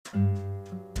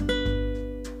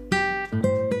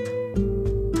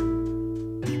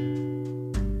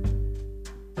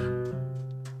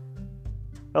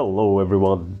Hello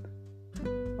everyone.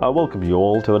 I welcome you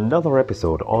all to another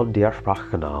episode on Der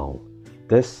Sprachkanal.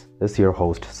 This is your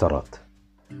host Sarat.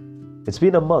 It's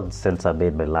been a month since I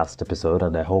made my last episode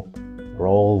and I hope we're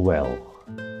all well.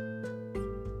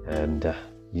 And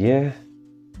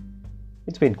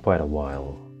it's been quite a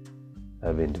while.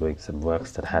 I've been doing some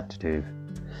works that I had to do.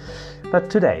 But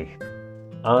today,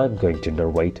 I'm going to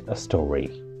narrate a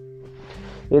story.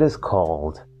 It is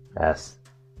called as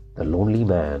The Lonely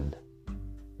Man.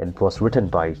 And it was written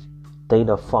by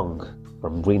Dana Funk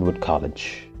from Greenwood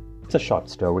College. It's a short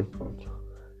story.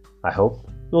 I hope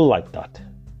you'll like that.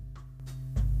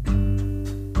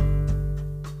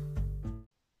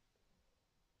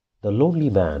 The lonely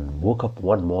man woke up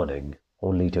one morning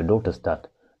only to notice that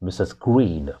Mrs.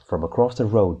 Green from across the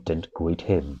road didn't greet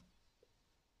him.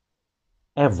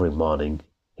 Every morning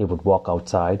he would walk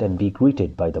outside and be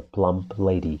greeted by the plump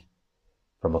lady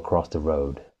from across the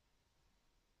road.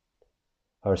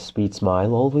 Her sweet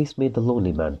smile always made the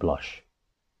lonely man blush.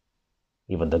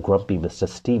 Even the grumpy Mr.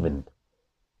 Stephen,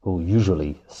 who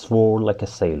usually swore like a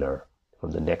sailor from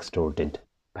the next door, didn't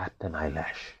bat an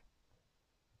eyelash.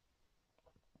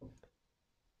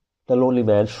 The lonely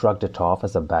man shrugged it off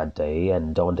as a bad day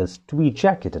and donned his tweed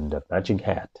jacket and a matching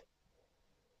hat.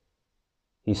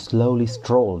 He slowly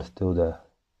strolled to the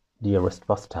nearest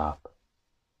bus stop.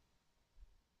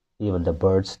 Even the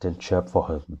birds didn't chirp for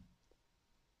him.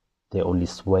 They only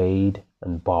swayed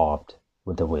and bobbed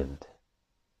with the wind.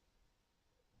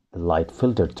 The light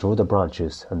filtered through the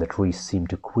branches and the trees seemed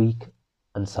to creak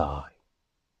and sigh.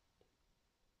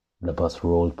 The bus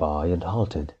rolled by and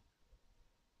halted.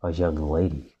 A young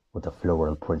lady with a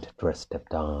floral print dress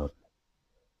stepped on.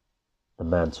 The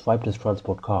man swiped his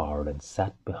transport card and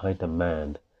sat behind a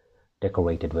man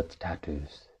decorated with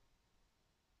tattoos.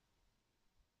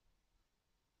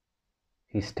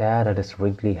 He stared at his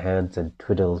wrinkly hands and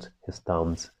twiddled his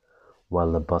thumbs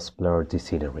while the bus blurred the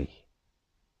scenery.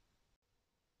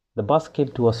 The bus came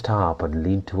to a stop and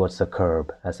leaned towards the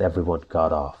curb as everyone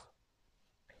got off.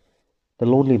 The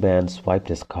lonely man swiped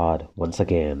his card once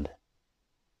again.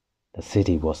 The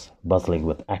city was bustling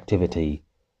with activity,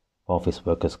 office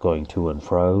workers going to and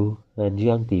fro, and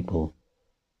young people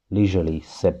leisurely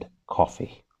sipped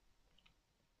coffee.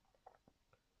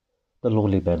 The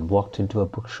lonely man walked into a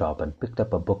bookshop and picked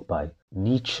up a book by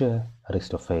Nietzsche,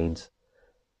 Aristophanes,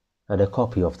 and a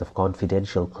copy of The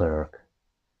Confidential Clerk.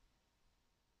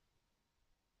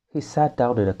 He sat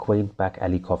down in a quaint back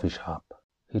alley coffee shop.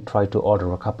 He tried to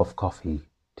order a cup of coffee,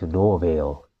 to no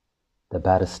avail. The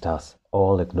baristas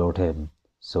all ignored him,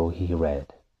 so he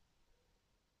read.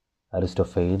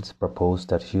 Aristophanes proposed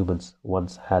that humans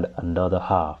once had another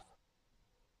half.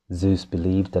 Zeus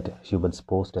believed that humans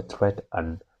posed a threat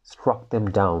and struck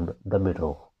them down the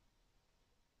middle.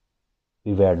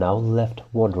 We were now left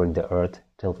wandering the earth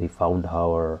till we found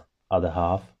our other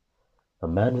half, a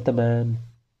man with a man,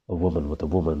 a woman with a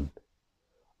woman,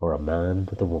 or a man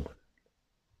with a woman.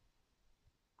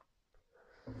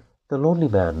 The lonely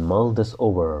man mulled this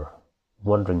over,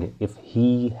 wondering if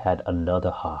he had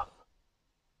another half.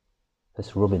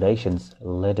 His ruminations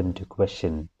led him to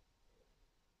question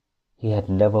he had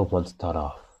never once thought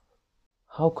of.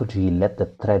 How could he let the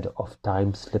thread of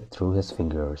time slip through his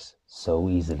fingers so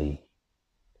easily?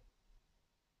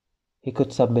 He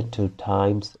could submit to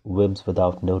time's whims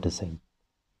without noticing.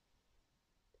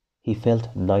 He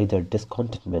felt neither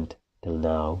discontentment till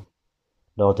now,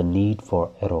 nor the need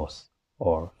for eros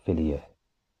or philia.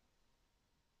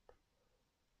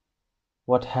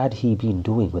 What had he been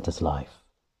doing with his life?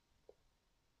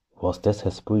 Was this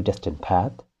his predestined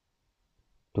path?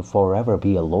 To forever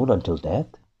be alone until death?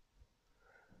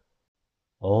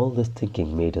 All this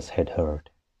thinking made his head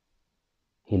hurt.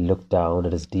 He looked down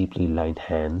at his deeply lined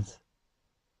hands.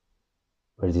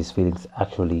 Were these feelings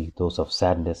actually those of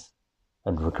sadness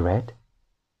and regret?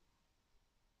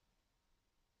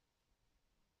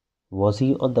 Was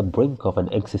he on the brink of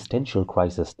an existential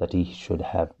crisis that he should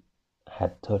have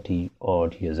had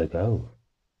 30-odd years ago?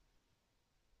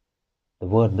 The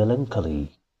word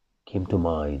melancholy came to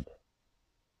mind,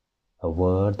 a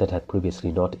word that had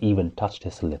previously not even touched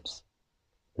his lips,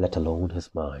 let alone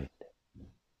his mind.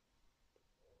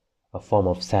 A form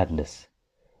of sadness,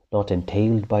 not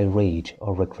entailed by rage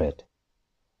or regret,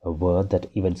 a word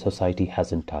that even society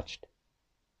hasn't touched.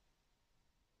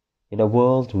 In a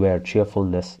world where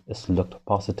cheerfulness is looked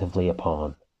positively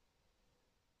upon,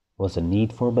 was the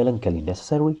need for melancholy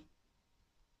necessary?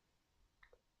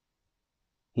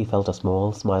 He felt a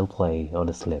small smile play on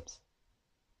his lips,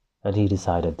 and he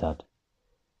decided that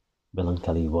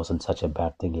melancholy wasn't such a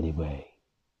bad thing anyway.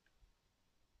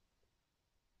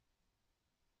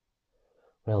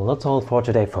 Well, that's all for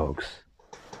today, folks.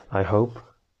 I hope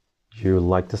you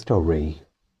like the story.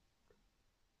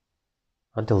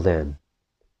 Until then,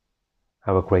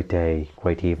 have a great day,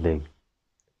 great evening.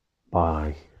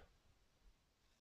 Bye.